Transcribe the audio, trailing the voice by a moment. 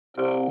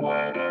The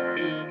weather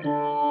in Brooklyn.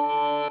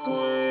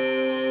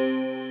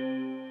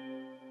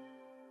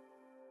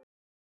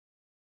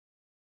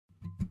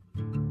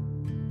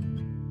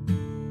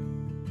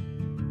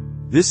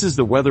 This is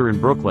the weather in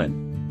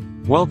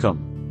Brooklyn.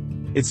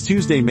 Welcome. It's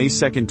Tuesday, May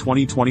 2nd,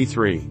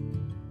 2023.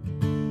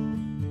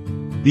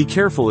 Be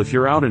careful if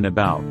you're out and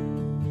about.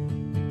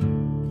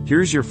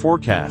 Here's your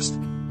forecast.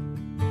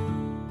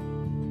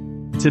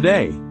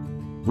 Today,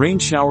 rain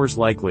showers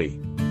likely.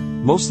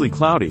 Mostly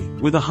cloudy,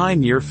 with a high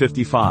near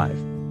 55.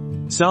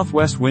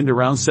 Southwest wind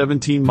around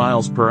 17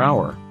 miles per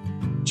hour.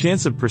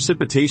 Chance of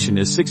precipitation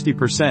is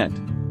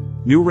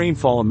 60%. New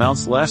rainfall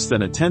amounts less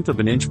than 1/10 of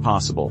an inch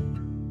possible.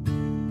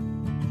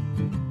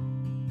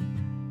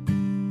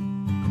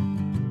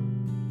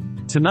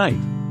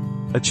 Tonight,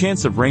 a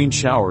chance of rain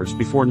showers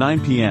before 9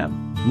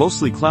 p.m.,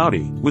 mostly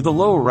cloudy, with a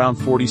low around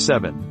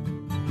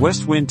 47.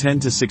 West wind 10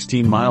 to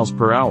 16 miles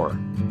per hour.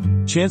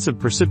 Chance of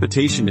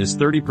precipitation is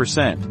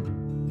 30%.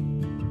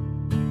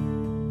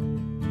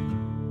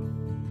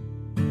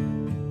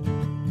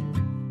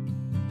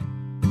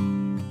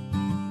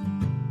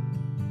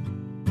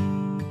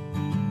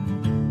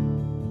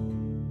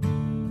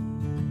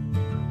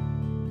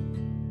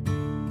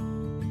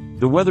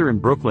 The Weather in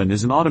Brooklyn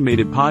is an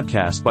automated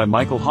podcast by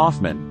Michael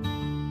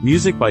Hoffman.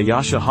 Music by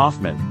Yasha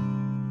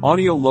Hoffman.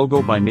 Audio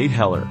logo by Nate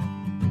Heller.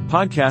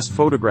 Podcast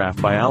photograph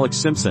by Alex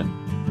Simpson.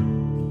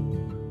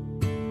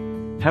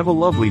 Have a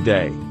lovely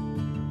day.